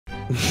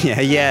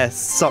Yeah.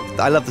 Sock.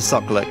 I love the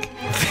sock look.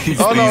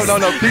 Oh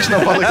no! Please no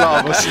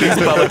balaclavas. These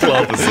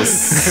balaclavas are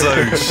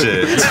so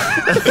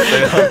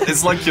shit.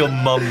 It's like your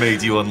mum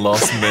made you on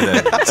last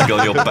minute to go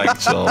on your bank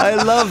job. I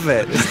love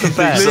it. It's the They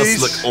best.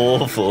 just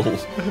look awful.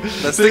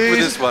 Let's stick with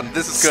this one.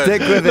 This is good.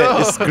 Stick with it.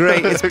 It's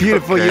great. It's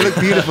beautiful. You look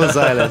beautiful,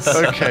 Silas.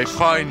 Okay,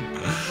 fine.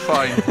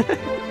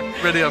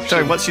 Ready up.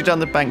 So once you've done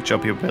the bank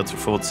job, you'll be able to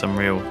afford some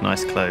real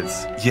nice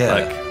clothes.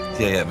 Yeah.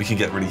 Yeah. We can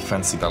get really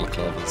fancy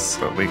balaclavas.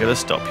 But we're gonna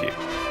stop you.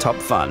 Top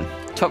fun.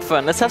 Top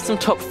fun. Let's have some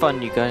top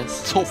fun, you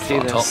guys. Top Let's do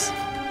fun. this.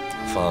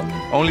 Fun.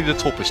 Only the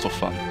top is top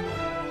fun.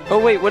 Oh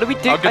wait, what do we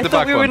do? I'll get I the thought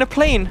back we were one. in a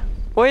plane.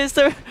 Why is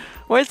there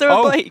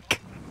a bike?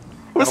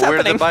 What's We're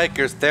happening? the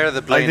bikers. They're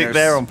the planers. I think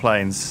they're on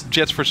planes.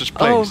 Jets versus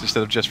planes Oh.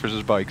 instead of jets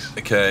versus bikes.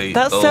 Okay.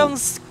 That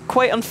sounds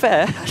quite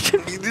unfair. A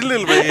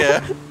little bit,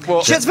 yeah.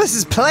 Well, Jets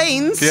versus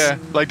planes. yeah,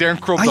 like they're in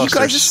crop Oh, you dusters.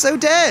 guys are so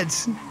dead.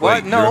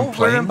 What? Wait, you're No, in we're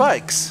plane? in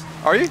bikes.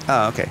 Are you?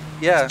 Oh, okay.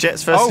 Yeah.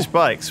 Jets versus Oh.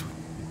 bikes.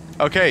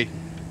 Okay.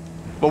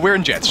 Well, we're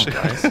in jets.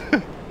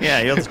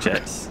 Yeah, you're the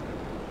Jets.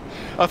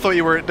 I thought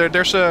you were.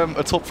 There's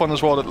a top fun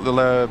as well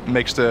that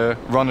makes the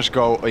runners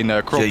go in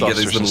crop Yeah, you get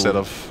those dusters little- instead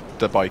of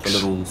the bikes. The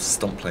little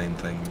stunt plane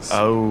things.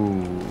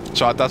 Oh.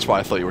 So that's why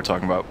I thought you were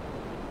talking about.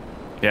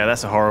 Yeah,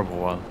 that's a horrible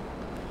one.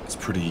 It's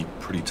pretty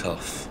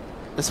tough.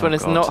 This one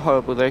is God. not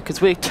horrible though,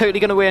 because we're totally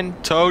gonna win.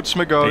 Toads,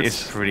 my It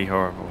goats. is pretty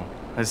horrible.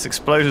 There's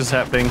explosions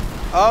happening.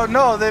 Oh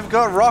no, they've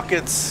got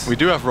rockets. We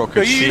do have Are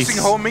rockets. you Cheats.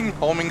 using homing?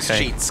 Homing's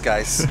Okay. cheats,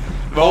 guys.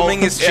 Well,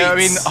 homing is cheats. yeah, I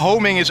mean,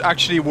 homing is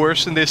actually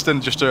worse in this than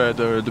just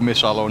the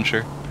missile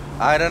launcher.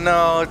 I don't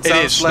know. It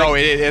sounds is. like No,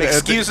 it-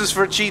 excuses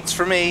for cheats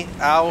for me.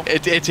 Ow.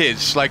 It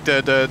is like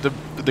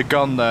the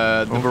gun,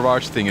 the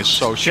barrage thing is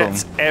so strong.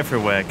 Jets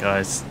everywhere,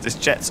 guys. There's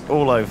jets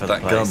all over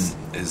That the gun place.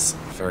 is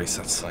very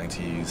satisfying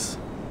to use.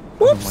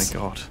 Oh my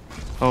god.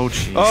 Oh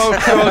jeez. Oh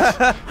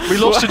god, we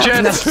lost a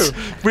jet.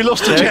 We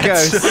lost a There it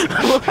jet. goes.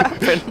 What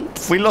happened?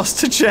 We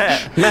lost a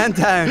jet. Man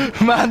down.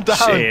 Man down.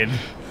 Shit.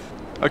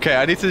 Okay,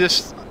 I need to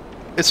just.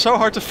 It's so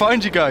hard to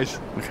find you guys.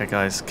 Okay,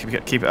 guys,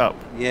 keep it up.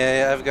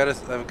 Yeah, I've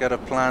got a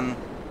plan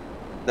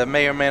that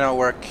may or may not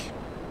work.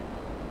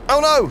 Oh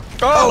no!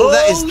 Oh,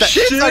 that is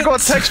shit! I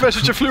got a text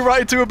message. I flew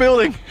right into a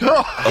building.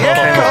 Oh,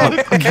 Yeah.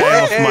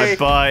 Get off my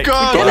bike.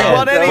 God. We That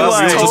won That anyway.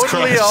 was Jesus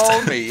totally Christ.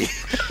 all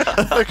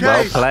me. okay.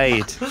 Well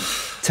played.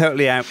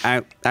 Totally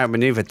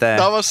outmaneuvered there.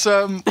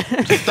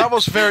 That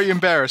was very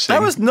embarrassing.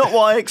 That was not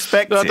what I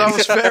expected. that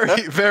was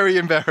very very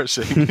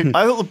embarrassing.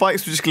 I thought the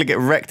bikes were just going to get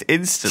wrecked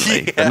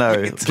instantly. But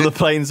no, the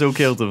planes all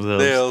killed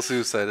themselves. They all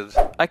suicided.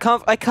 I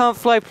can't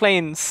fly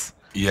planes.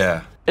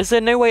 Yeah. Is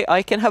there no way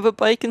I can have a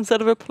bike instead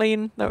of a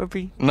plane? That would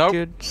be Nope.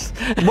 good.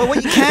 Well,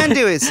 what you can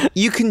do is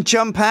you can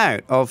jump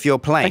out of your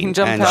plane I can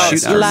jump and out,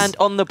 shoot us. land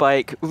on the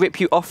bike, rip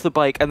you off the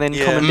bike, and then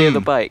Yeah. commandeer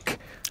the bike.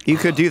 You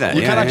could do that.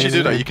 You yeah, can actually yeah,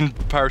 do that. yeah. You can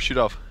parachute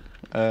off.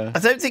 I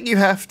don't think you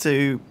have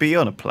to be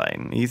on a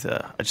plane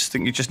either. I just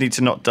think you just need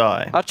to not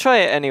die. I'll try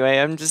it anyway.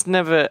 I'm just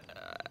never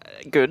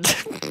good.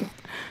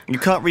 You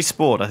can't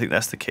respawn. I think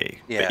that's the key.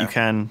 Yeah. But you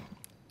can.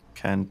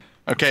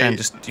 Okay.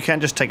 You can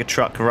just take a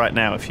truck right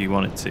now if you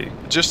wanted to.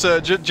 Just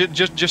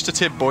a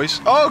tip, boys.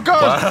 Oh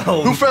god!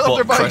 Wow. Who fell off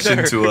their What, bike crash there?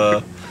 into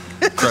a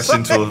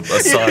sign.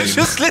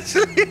 Just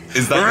literally.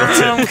 Is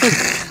that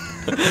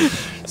your tip?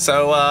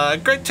 So,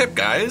 great tip,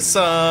 guys.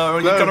 You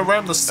got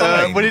around the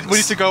sign. we need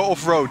to go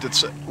off road.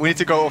 We need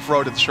to go off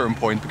road at a certain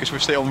point because if we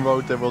stay on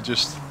road, then we'll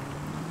just.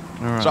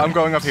 Alright, So I'm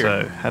going up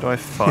here. So how do I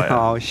fire?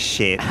 Oh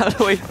shit! How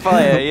do I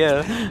fire?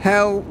 Yeah.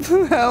 Help!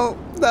 Help!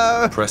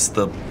 No! Press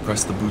the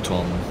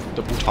button.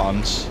 The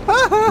buttons.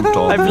 Button.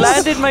 I've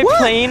landed my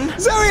plane.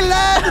 Zoe,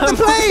 land the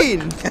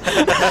plane!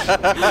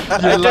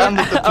 You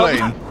landed the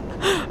plane.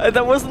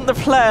 That wasn't the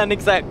plan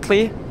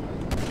exactly.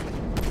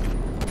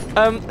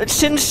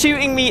 Shin's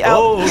shooting me out.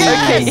 Oh,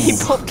 Okay, yes!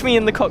 he popped me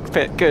in the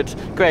cockpit. Good,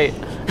 great.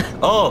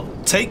 Oh,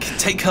 take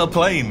her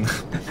plane.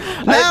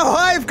 Now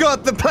I've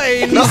got the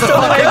plane! He stole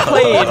my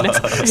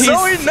plane.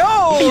 Zoe,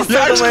 no! He You stole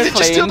actually my did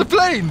just steal the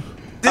plane. plane.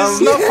 This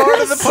is not part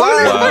of the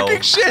plan. Wow.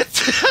 Fucking shit!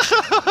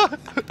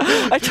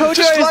 I told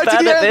you Just I was fly to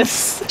bad the at end.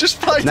 this. Just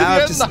fly to Now the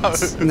I've end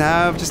just, now.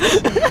 now I've just.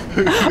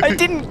 I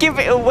didn't give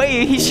it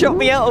away. He shot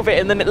me out of it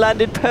and then it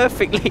landed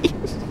perfectly.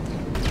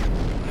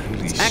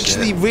 Holy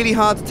Actually, shit. really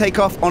hard to take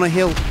off on a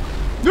hill.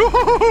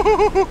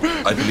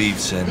 I believe,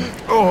 Shin.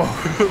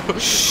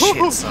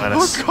 Shit,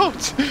 Silas. Oh god!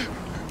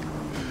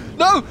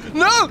 No!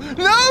 No!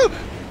 No!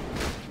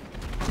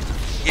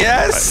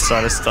 Yes!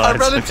 Silas I died.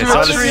 ran into Okay, a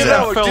Silas tree is and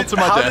out. I fell to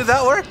my How death. did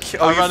that work?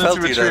 Oh, I you ran fell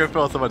into a to tree your and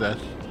fell to my death.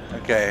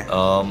 death. Okay.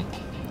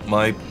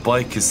 My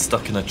bike is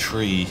stuck in a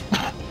tree.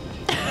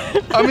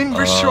 I mean,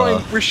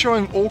 we're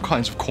showing all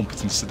kinds of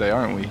competence today,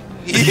 aren't we?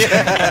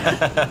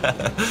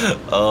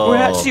 We're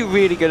actually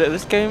really good at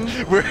this game.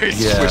 We're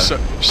so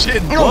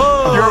shit. You're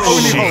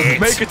only home.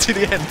 Make it to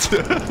the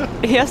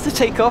end. He has to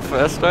take off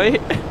first, right?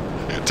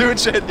 Do it,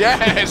 shit.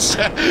 Yes.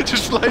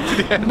 Just fly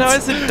to the end. No,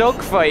 it's a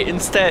dogfight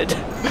instead.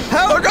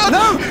 Oh god!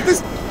 No!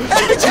 This.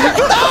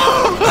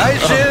 Hi,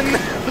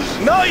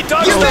 Shin! No, he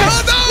died.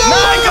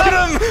 I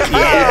got him!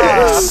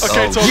 Yes.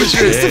 Okay, Oh, Tom, it's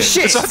shit. yours.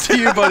 It's up to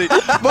you, buddy.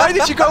 Why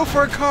did you go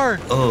for a car?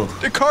 Oh,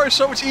 The car is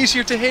so much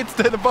easier to hit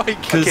than a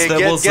bike. because Okay, there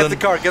get wasn't. the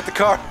car, get the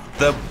car.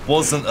 There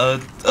wasn't a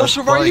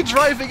Also, why are you bike.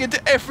 driving into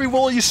every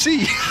wall you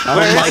see? Oh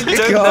my I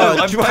don't God!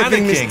 know. I'm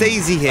Driving Miss panicking.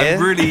 Daisy here.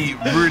 I'm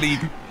really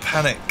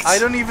panicked. I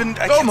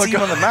can't my see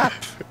him on the map.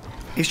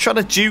 He's trying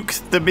to juke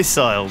the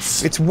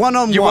missiles. It's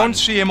one-on-one. You won't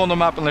see him on the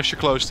map unless you're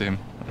close to him,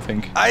 I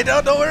think. I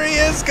don't know where he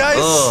is, guys.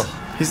 Ugh.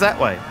 He's that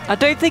way. I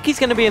don't think he's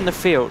going to be in the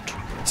field.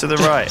 To the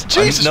right.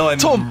 Jesus, no, I'm-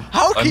 Tom,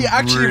 how can you I'm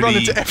actually run really-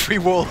 into every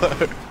wall?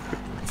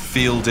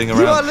 Fielding around.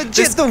 You are legit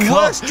This the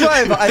car- worst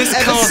driver I've This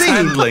ever car's seen.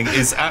 handling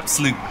is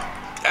absolute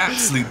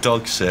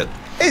dog shit.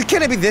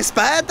 Can it be this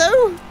bad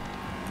though?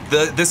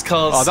 This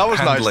car's Oh, that was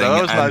nice, handling though.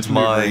 That was and nice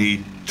my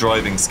maneuvering.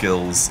 driving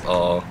skills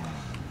are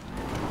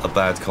a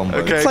bad combo.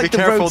 Okay, It's be like the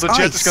careful, road's the jet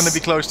ice. is going to be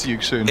close to you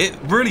soon. It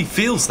really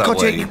feels that God,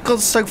 yeah, way. you've gone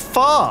so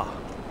far.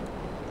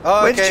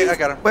 Oh, Where did okay, you- I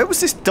got him. Where was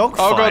this dog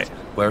Oh, fight? God.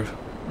 Where?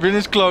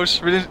 Rin's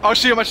close. I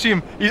see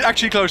him. He's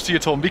actually close to you,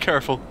 Tom. Be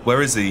careful.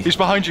 Where is he? He's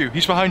behind you.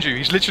 He's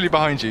literally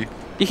behind you.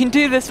 You can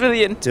do this,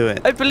 William. Do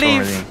it. I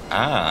believe.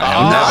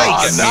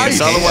 Nice. Nice.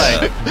 It's all the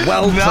way.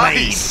 Well played.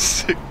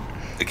 Nice.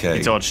 Okay.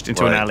 He dodged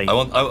into an alley.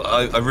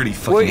 I really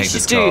fucking What you hate should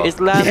this do car. is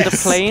land the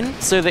Yes. plane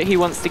so that he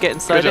wants to get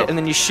inside Good it, job. and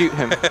then you shoot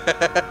him. Wait,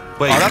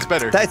 Oh, that's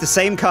better. That is the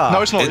same car.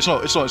 No, it's not. It's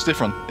not. It's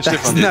different. It's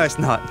different. No, it's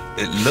not.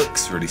 it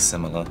looks really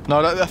similar.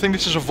 No, I think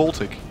this is a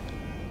Voltic.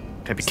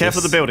 Okay, be careful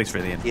of this- the buildings,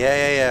 really.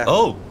 Yeah.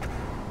 Oh.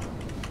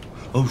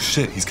 Oh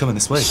shit, he's coming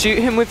this way. Shoot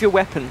him with your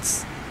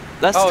weapons.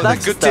 That's Oh,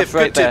 that's good stuff tip,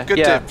 right good tip, there. good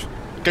yeah. tip.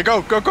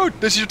 Okay, go.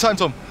 This is your time,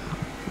 Tom.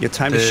 Your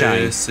time to shine.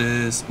 This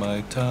is my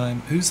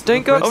time. Who's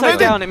Don't go the upside red-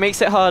 down. It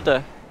makes it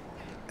harder.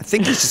 I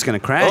think he's just gonna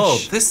crash. Oh,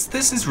 this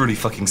is really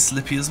fucking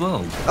slippy as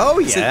well. Oh,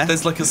 Is it- yeah.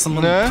 there's like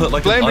someone Yeah, put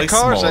like blame an the ice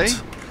cars, mod eh?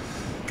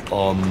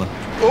 on.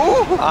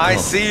 I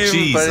Oh, see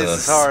him, but it's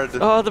Jesus. hard.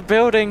 Oh, the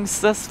buildings.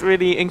 That's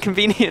really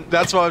inconvenient.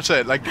 That's what I've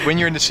said. Like when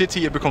you're in the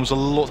city, it becomes a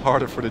lot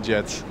harder for the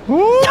jets.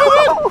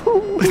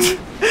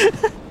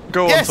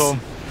 Go Yes. on,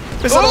 Tom.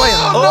 It's all the way.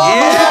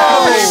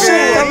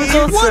 That was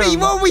awesome.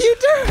 What were you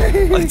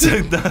doing? I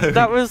don't know.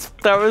 That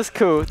was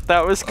cool.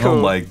 That was cool.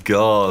 Oh my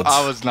god.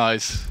 That was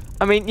nice.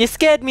 I mean, you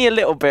scared me a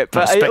little bit,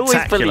 but That's I always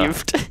spectacular.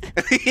 believed.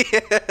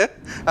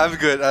 I'm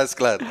good. That's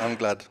glad. I'm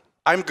glad.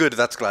 I'm good.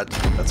 That's glad.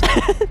 That's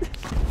good.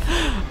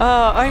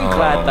 Oh, I'm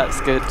glad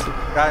that's good.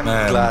 I'm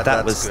Man, glad.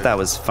 That that's good.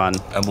 was fun.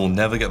 And we'll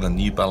never get the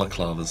new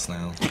balaclavas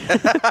now.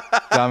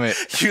 Damn it.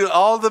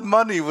 All the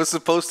money was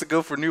supposed to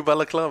go for new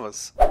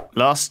balaclavas.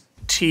 Last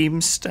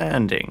team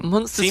standing.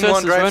 Monsters Team 1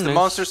 versus drives the runners.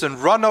 monsters and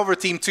run over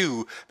Team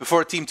 2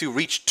 before Team 2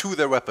 reach to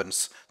their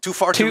weapons. Too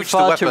far to Too reach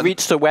far the to weapon.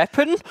 reach the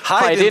weapon.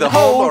 Hide in the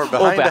hole or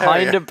behind the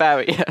behind area. a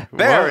barrier.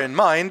 Bear in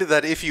mind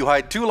that if you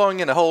hide too long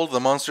in a hole, the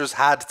monsters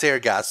had tear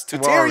gas to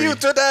tear you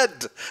to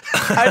death.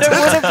 I don't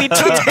want to be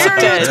teared to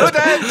tear you to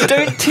death.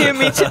 Don't tear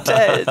me to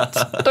death.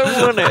 I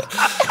don't want it.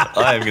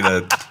 I am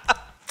gonna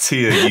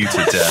tear you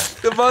to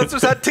death. The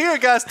monsters had tear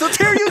gas to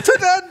tear you to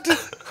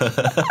death.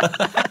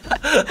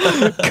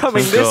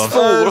 Coming this God.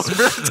 fall.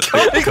 It's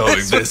coming Going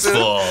this this way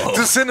fall.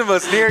 to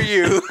cinemas near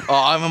you. Oh,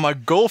 I'm in my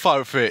golf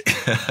outfit.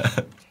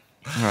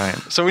 Right.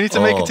 So we need to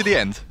make Oh. it to the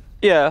end.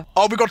 Yeah.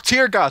 Oh, we got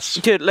tear gas.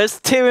 Good. Let's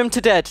tear him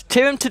to death.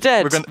 Tear him to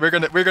death. We're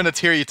gonna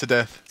tear you to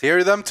death.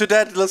 Tear them to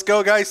death. Let's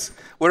go, guys.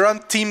 We're on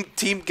team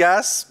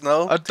gas.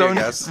 No, I tear don't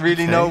gas.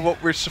 really know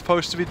what we're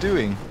supposed to be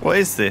doing. What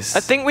is this? I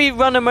think we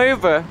run him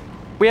over.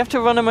 We have to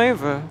run him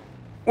over.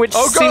 Which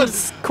Oh, God.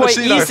 seems quite I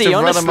see that. easy, To run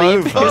 'em honestly.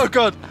 over. because- Oh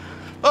god.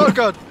 Oh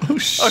god. Oh,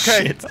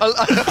 Okay. shit.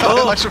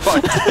 I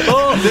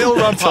survived. They'll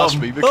run past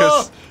me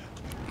because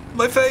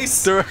My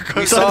face. they're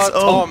We saw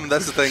Oh. Tom.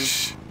 That's the thing.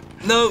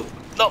 No,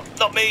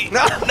 not me.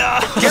 No,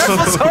 careful,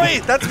 sorry.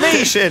 That's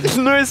me. Shit.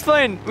 No, it's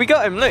fine. We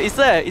got him. Look, he's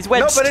there. He's No,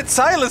 wedged. but it's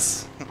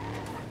Silas.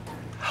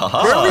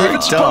 where are we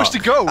even supposed to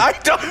go? I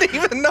don't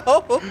even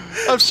know.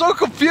 I'm so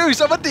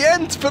confused. I'm at the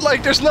end, but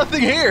like there's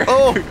nothing here.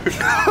 Oh,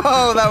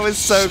 oh, that was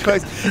so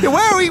close. Yeah,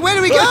 where are we? Where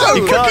do we go?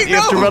 You can't. You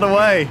have to run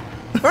away.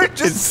 We're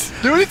just.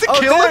 Do we need to Oh,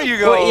 kill there him? you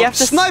go. Wait, you have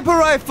to. Sniper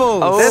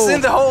rifles. Oh. That's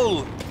in the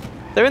hole.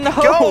 They're in the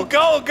Go, hole.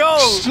 go.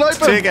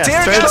 Sniper. Tear gas.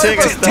 Tear Throw them tear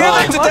gas to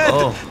death.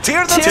 Oh.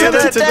 Tear them Tear to them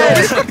death. to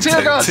death.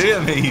 Tear gas.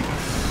 Tear me.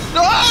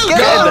 Oh, Get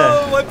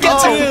God. him. I'm Get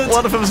teared. him.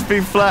 One of them's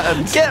been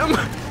flattened. Get him.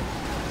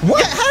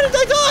 What? How did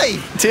I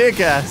die? Tear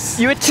gas.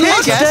 You were Tear teared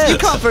to gas? death. You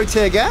can't throw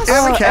tear gas.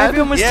 Yeah, we Oh, can.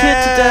 everyone was teared to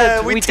Yeah,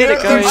 death. we We did it,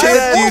 teared them guys. to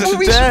death. What were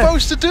we death.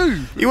 supposed to do?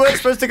 You weren't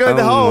supposed to go in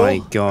the Oh hole. my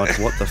god,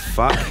 what the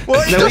fuck?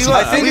 Well, No, we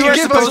I think we you were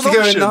give us supposed to an go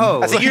in the option.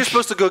 hole. I think you're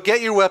supposed to go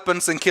get your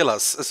weapons and kill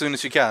us as soon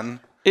as you can.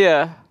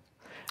 Yeah.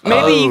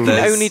 Maybe you can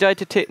there's- only die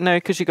to no,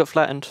 because you got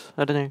flattened.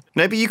 I don't know.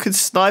 Maybe you could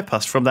snipe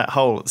us from that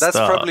hole at the That's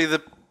start. probably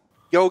the.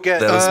 Go get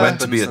There was meant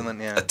weapons to be and then,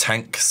 yeah. a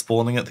tank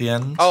spawning at the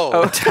end.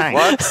 Oh, tank.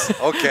 what?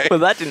 Okay. Well,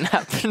 that didn't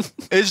happen.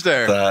 Is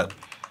there? That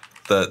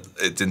that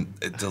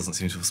it doesn't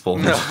seem to have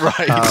spawned.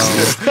 Right.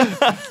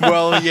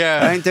 Well, I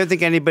yeah. don't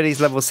think anybody's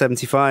level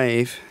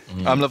 75.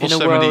 I'm level In a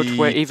 70. world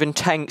where even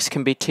tanks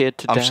can be tiered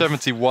to I'm death.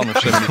 71 or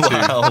 72.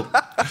 Wow.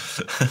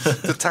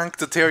 The tank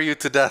to tear you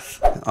to death.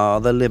 Oh,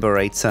 the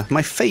Liberator.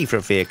 My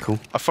favourite vehicle.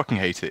 I fucking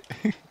hate it.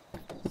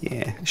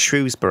 Yeah,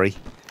 Shrewsbury.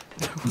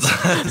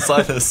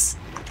 Silas.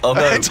 Oh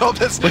no. Hey, Tom,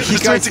 let's do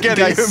it guys-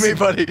 together, guys- you and me,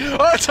 buddy.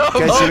 Oh, Tom!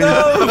 Guys, Oh, you-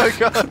 no! Oh, my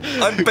God.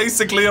 I'm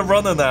basically a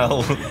runner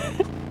now.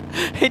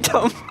 Hey,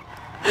 Tom.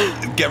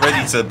 Get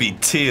ready to be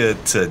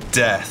tiered to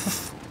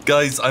death.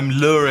 Guys, I'm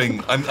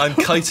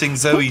kiting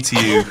Zoe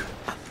to you.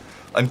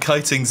 I'm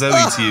kiting Zoe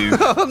to you.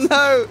 Oh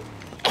no!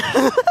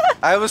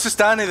 I was just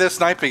standing there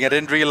sniping. I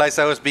didn't realize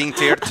I was being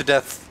teared to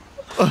death.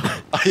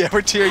 Oh, yeah,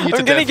 we're tearing you I'm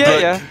to gonna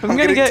death. get you. I'm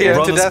gonna get you.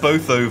 Run to us death.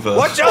 both over.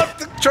 Watch out!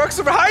 The trucks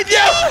are behind you!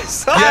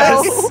 Yes!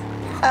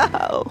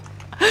 Ow.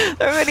 That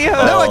really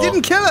hurt. No, I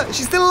didn't kill her.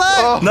 She's still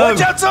alive. No!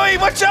 Watch out, Zoe!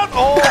 Watch out!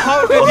 Oh,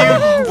 how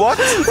did you? What?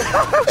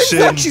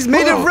 Shin. She's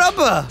made of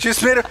rubber.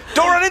 She's made her.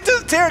 Don't run into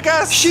the tear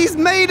gas! She's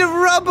made of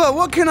rubber.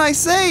 What can I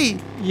say?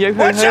 Yo ho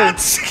Watch ho.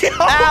 out!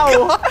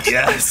 Ow.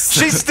 Yes!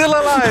 She's still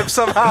alive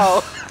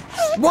somehow.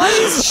 Why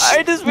is she?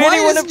 I just really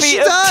want want to to beat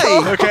her.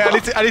 die? Okay,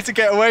 I need to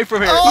get away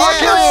from here.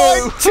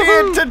 Oh,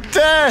 Teared to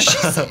death.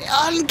 she's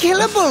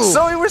unkillable.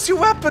 Zoe, where's your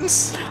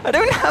weapons? I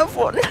don't have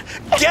one.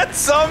 Get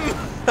some!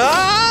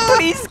 Ah!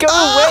 Please go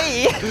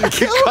away.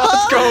 Kill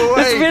her. Go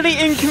It's away. really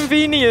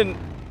inconvenient.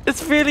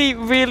 It's really,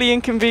 really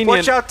inconvenient.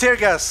 Watch out, tear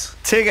gas.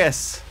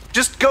 Tiggus.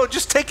 Just go.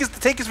 Just take his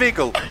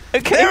vehicle.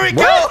 Okay. There we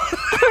go.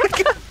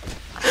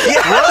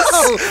 Yes.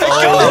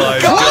 Oh my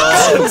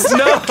god!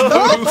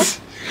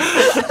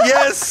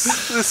 Yes.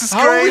 This is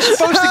How are we great.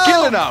 supposed to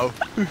kill her now?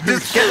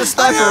 Get the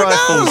sniper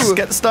rifles.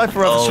 Get the sniper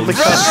rifles from the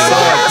Oh,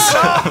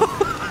 countryside.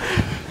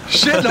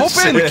 Shit, hop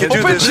in. You can do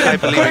Hop in, this. I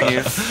shit. believe in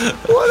you.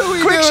 What are we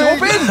Quick, doing?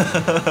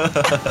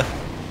 hop in.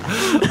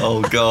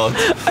 Oh god.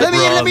 Let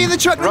me in the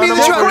truck. Let me in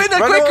the Run truck. over it.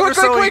 Run over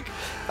Zoe.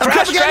 I'm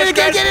coming.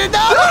 Get in. No.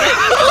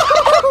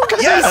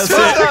 Yes.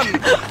 Well done.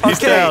 He's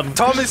down.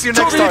 Tom is your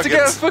Tom, next you need to get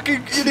a target.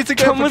 fucking. You need to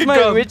get Come a with fucking my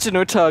gun.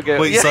 original target.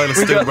 Wait, Yeah, Silas,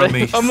 we don't got run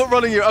this. me. I'm not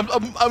running you.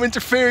 I'm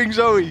interfering,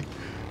 Zoe.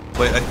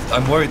 Wait,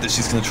 I'm worried that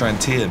she's going to try and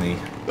tear me.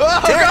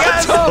 Oh, Tear God,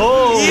 gas. Tom.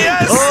 Oh!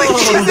 Yes.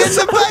 She's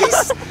in the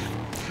base.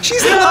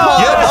 She's in the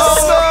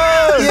box.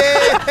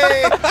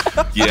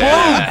 Yes!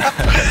 Yeah.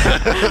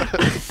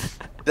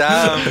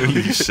 Damn.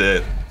 Holy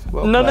shit.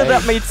 None of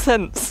that made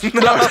sense. No,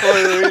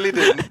 it really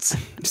didn't.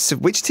 So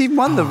which team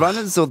won? The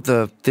runners or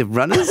the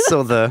runners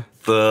or the?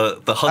 The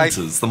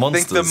hunters, the I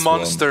monsters. think the won.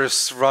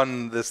 monsters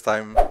run this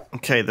time.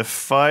 Okay, the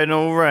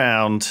final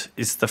round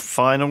is the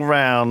final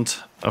round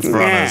of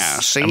runners. Yeah,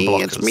 and see,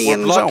 blockers. it's me We're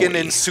and blocking Zoe.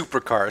 in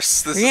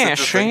supercars. This is Yeah,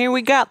 interesting. see,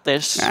 we got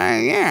this.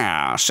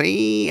 Yeah,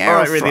 see. All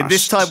right, really.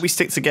 This Airthrust. time we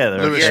stick together.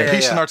 Lewis, okay?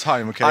 peace in our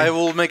time, okay? I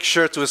will make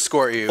sure to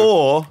escort you.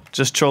 Or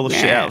just troll the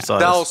shit Yeah. outside.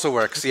 That also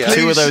works, yeah.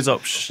 Two of those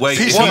options. Wait,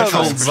 Peace if in you our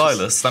trolled time.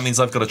 Silas, that means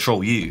I've got to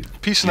troll you.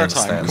 Peace in You our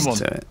time. understand? Come on.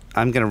 Do it.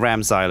 I'm gonna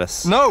ram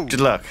Xylus. No.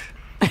 Good luck.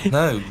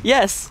 No,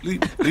 Yes.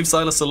 leave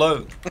Silas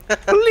alone.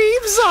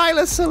 Leave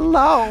Xylus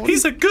alone.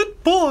 He's a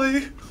good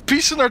boy.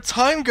 Peace in our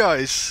time,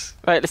 guys.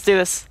 Right, let's do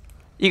this.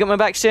 You got my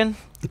back, Shin?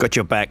 Got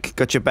your back.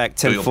 Got your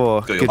back. your-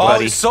 10-4. got your Good back. Oh,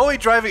 buddy. Zoe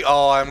driving.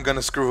 Oh, I'm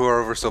gonna screw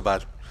her over so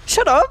bad.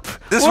 Shut up.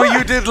 This is What? what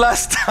you did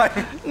last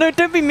time. No,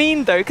 don't be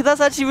mean though, because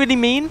that's actually really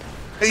mean.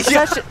 That's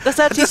Yeah. that's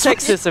actually That's what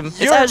sexism. It's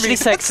you're actually mean.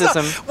 That's not-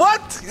 sexism.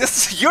 What?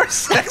 You're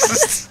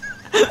sexist.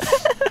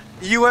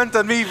 You went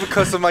on me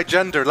because of my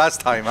gender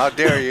last time. How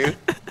dare you?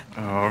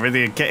 Oh,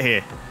 really? Get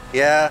here.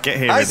 Yeah. Get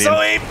here, Hi, Riddian.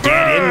 Zoe.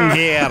 In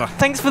here.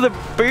 Thanks for the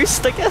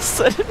boost, I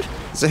guess.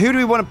 So who do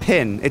we want to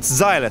pin? It's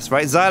Xylus,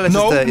 right? Xylus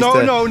No, is the.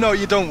 no,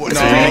 you don't. No.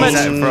 pretty much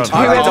He's in front.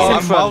 whoever's I'm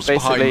in front, miles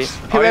basically.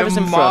 behind. Whoever's I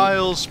in am front.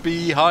 miles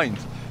behind.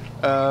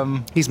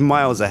 He's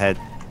miles ahead.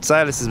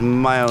 Xylus is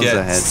miles Yeah,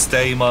 ahead.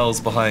 stay miles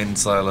behind,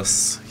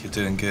 Silas. You're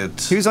doing good.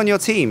 Who's on your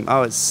team?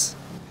 Oh, it's.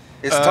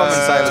 It's Tom and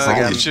Silas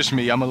again. It's just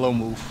me. I'm a lone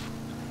wolf.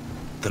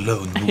 The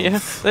lone wolf. Yeah,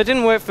 that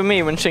didn't work for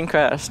me when Shin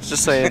crashed.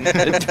 Just saying.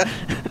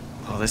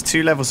 Oh, there's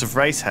two levels of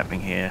race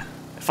happening here.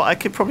 If I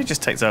could probably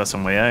just take Xylus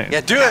on my own.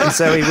 Yeah, do it.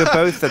 So we're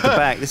both at the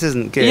back. This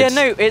isn't good. Yeah,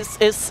 no,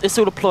 it's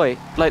all a ploy.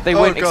 Like they Oh,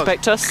 won't God.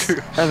 expect us,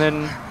 and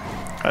then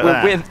Like we'll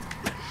that. win.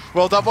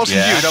 Well, that wasn't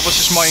Yeah. you. That was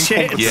just my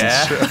Shit.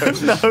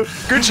 incompetence.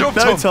 Yeah. Good job,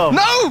 No, Tom. Tom.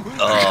 No!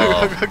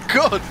 Oh.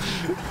 God.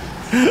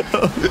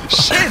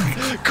 Shit.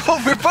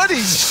 God, we're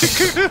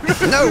buddies.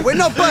 No, we're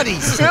not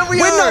buddies. Yeah, we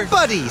we're are. not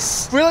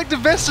buddies. We're like the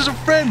bestest of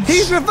friends.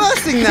 He's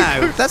reversing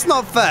now. That's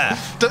not fair.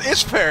 That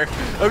is fair.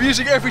 I'm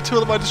using every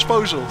tool at my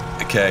disposal.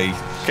 Okay.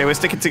 Okay, we're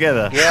sticking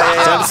together. Yeah.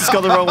 Xylus has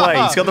gone the wrong way.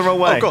 He's gone the wrong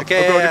way. Oh, God.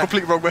 Okay, I'm going yeah. the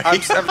complete wrong way.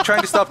 I'm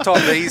trying to stop Tom,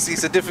 but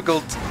he's a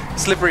difficult,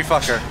 slippery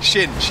fucker.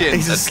 Shin.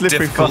 He's a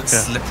slippery difficult,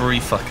 fucker. slippery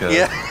fucker.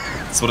 Yeah.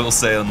 That's what it will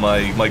say on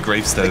my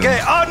gravestone.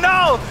 Okay. Oh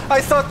no! I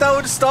thought that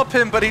would stop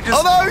him, but he just.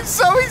 Oh no,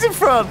 Zoe's in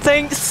front.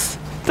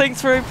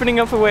 Thanks for opening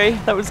up a way.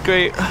 That was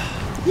great.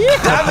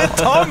 Damn it,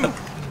 Tom!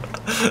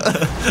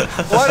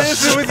 What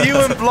is it with you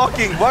and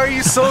blocking? Why are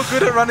you so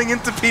good at running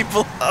into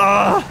people?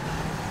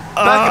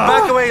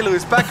 Back away,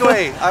 Lewis. Back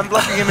away. I'm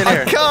blocking him in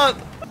here. I can't.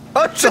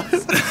 Oh, shit.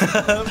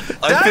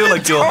 I feel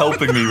like you're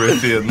helping me,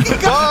 Rithian.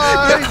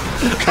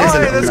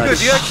 Alright, that's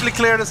good. You actually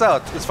cleared us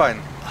out. It's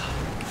fine.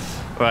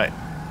 Right.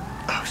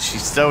 Oh,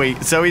 she's Zoe.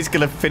 Zoe's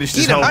gonna finish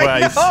this whole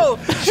I race. know.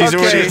 She's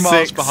already She's at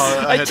miles 6.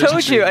 behind.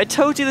 I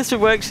told you this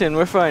would work soon.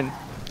 We're fine.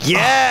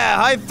 Yeah,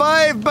 high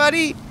five,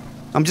 buddy.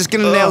 I'm just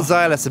gonna nail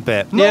Xylus a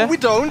bit. No, Yeah? we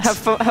don't. Have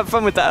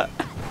fun with that.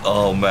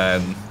 Oh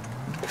man,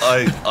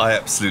 I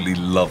absolutely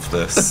love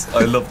this.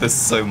 I love this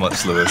so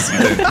much, Lewis.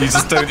 You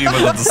just don't even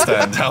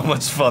understand how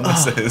much fun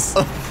this is.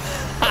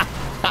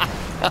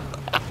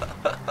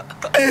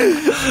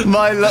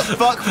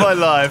 Fuck my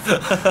life.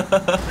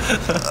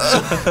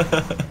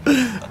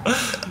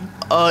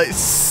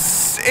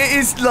 It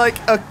is like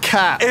a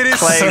cat It is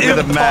playing with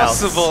a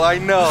mouse. impossible, I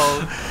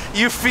know.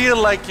 You feel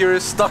like you're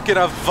stuck in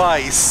a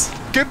vice.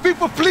 Can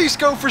people please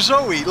go for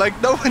Zoe? Like,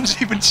 no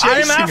one's even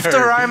chasing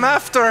her. I'm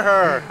after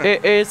her.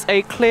 It is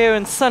a clear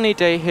and sunny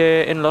day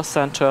here in Los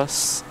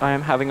Santos. I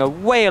am having a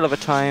whale of a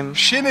time.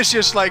 Shin is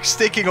just like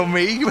sticking on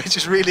me, which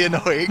is really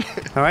annoying.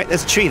 All right,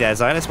 there's a tree there,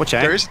 Xylus. Watch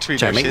out. There is a tree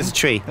Watch out, there, mate. Shin. There's a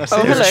tree. That's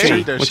Oh, it. There's a hello.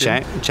 tree there, Watch Shin.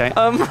 out. Watch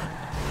out.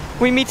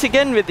 We meet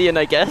again, Rithian,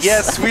 I guess.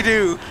 Yes, we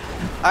do.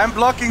 I'm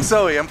blocking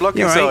Zoe. I'm blocking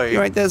You're right. Zoe. You're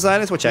right there,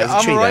 Xylus. Watch out. There's a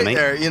I'm tree right there, mate.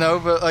 there, you know,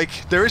 but like,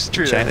 there is a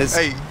tree Watch out. there. There's,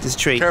 Hey, there's a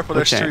tree. careful,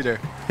 there's Watch a out. tree there.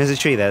 There's a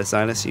tree there,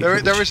 Xylus.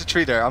 There is a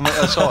tree there.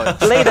 I saw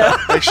it. Later.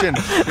 Hey, Shin,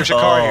 there's a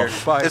car here.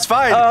 Bye. It's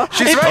fine.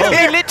 She's it's right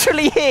here.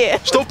 literally here.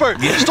 Stop her!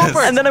 Stop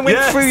her! And then I went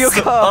through your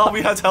car. Oh,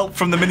 we had help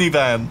from the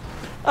minivan.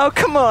 Oh,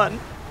 come on.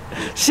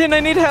 Shin,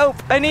 I need help.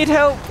 I need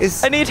help.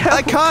 Is- I need help.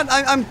 I can't.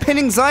 I'm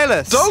pinning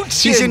Xylus. Don't,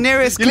 She's your Shin.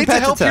 nearest You need to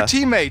competitor. help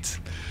your teammate.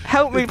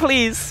 Help me,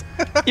 please.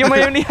 You're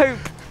my only hope.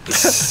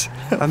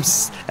 I'm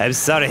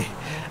sorry.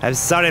 I'm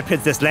sorry,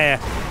 Princess Leia.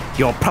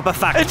 You're proper I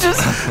fact.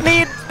 just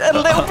need a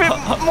little bit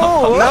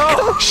more.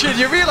 No! Shin,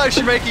 you realise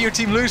you're making your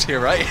team lose here,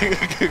 right?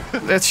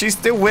 She's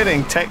still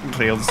winning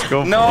technically on the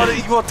score. No,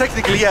 well,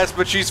 technically yes,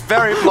 but she's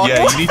very blocky.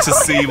 Yeah, you need to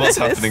see what's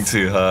happening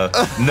to her.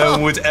 No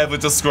one would ever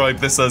describe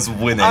this as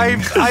winning.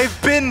 I've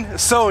been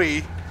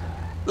Zoe.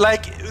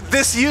 Like,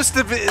 this used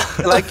to be,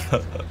 like,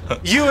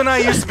 you and I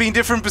used to be in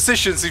different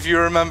positions, if you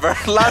remember.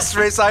 Last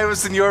race I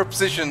was in your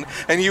position,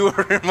 and you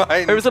were in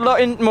mine. It was a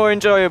lot more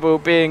enjoyable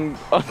being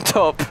on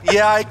top.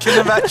 Yeah, I can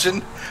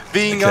imagine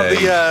being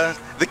Okay. on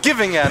the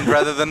giving end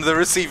rather than the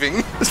receiving.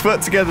 Let's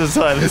work together,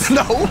 Silas.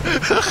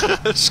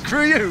 No!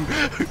 Screw you!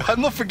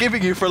 I'm not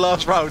forgiving you for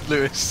last round,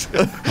 Lewis.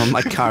 Oh,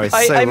 my car is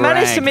so I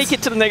managed to ragged. make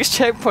it to the next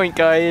checkpoint,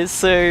 guys,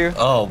 so...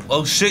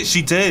 Oh shit,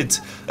 she did.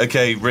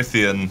 Okay,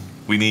 Rithian,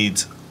 we need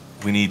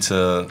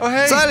to. Oh,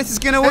 hey! Xylus is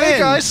gonna win. Hey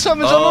guys,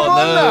 someone's Oh,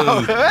 on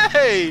the run no. now!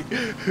 Hey!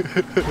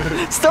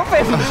 Stop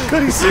him!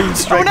 God, he's zooming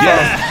straight no.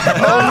 down.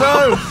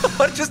 Oh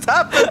What just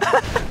happened?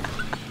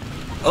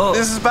 Oh,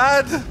 This is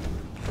bad.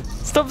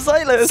 Stop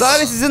Silas!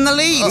 Xylus is in the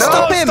lead. No,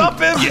 Stop him. Stop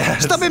him.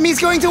 yes. Stop him. He's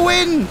going to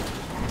win.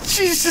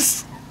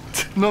 Jesus.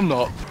 No, I'm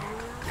not.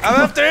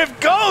 I'm after him.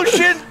 Go,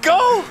 Shin,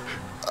 go.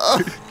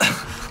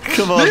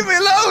 Come on. Leave me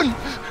alone!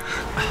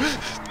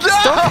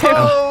 Stop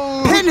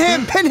him! Pin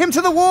him. Pin him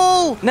to the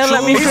wall. No,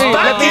 let me He's through!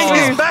 Let me backing.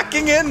 He's through!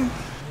 backing in.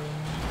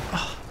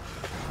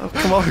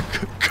 Come on.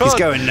 He's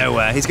going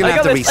nowhere. He's gonna I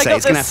have got to this, I reset. got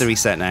He's gonna this. have to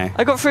reset now.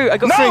 I got through! I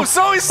got No, through!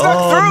 Zoe's stuck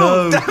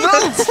Oh, through.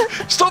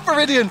 no. Stop,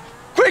 Meridian!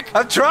 Quick!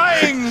 I'm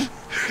trying.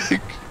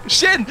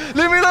 Shin,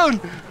 leave me alone!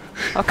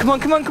 Oh, come on,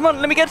 come on, come on!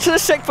 Let me get to the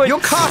checkpoint! Your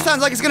car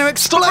sounds like it's going to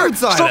explode, her,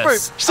 Xylus. stop her,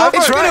 stop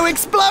It's her. going to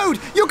explode.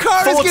 Your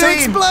car is going to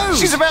 14. explode.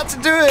 She's about to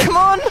do it. Come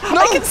on!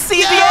 I can see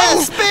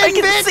Yes, the end! I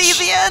spin, can bitch. see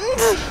the end!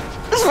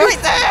 It's right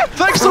there!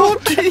 Thanks, stop!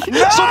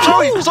 Stop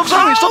Zoe! Stop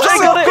Zoe! Stop I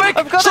Zoe! got it! Quick!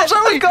 I've got Stop it!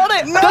 Zoe! I've got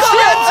it! No! That's the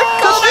end!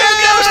 I've got it!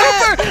 Stop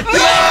her!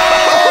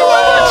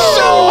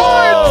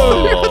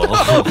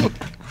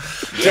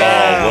 Oh,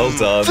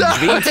 well done.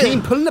 Green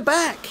team pulling it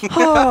back.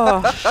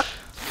 Oh,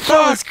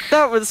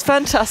 that was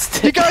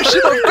fantastic. You guys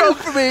should have gone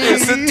for me!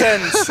 It's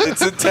intense.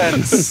 It's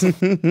intense.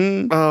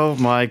 Oh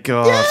my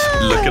god.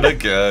 Look at her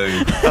go.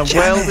 A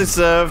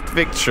well-deserved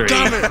victory.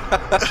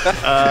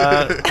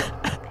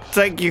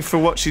 Thank you for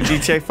watching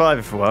GTA 5,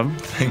 everyone.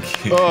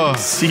 Thank you.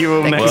 See you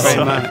all Thank you next very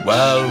time. much.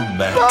 Well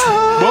met.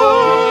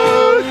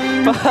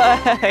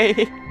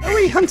 Bye. Are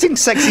we hunting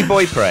sexy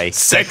boy prey?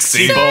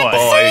 Sexy boy.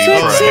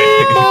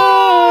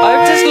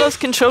 I've just lost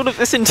control of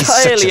this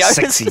entirely.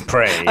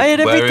 prey. I had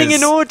everything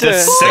in order.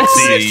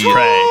 Sexy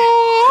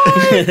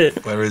prey.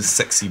 Where is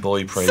sexy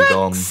boy prey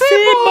gone? This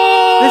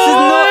is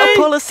not a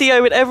policy I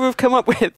would ever have come up with.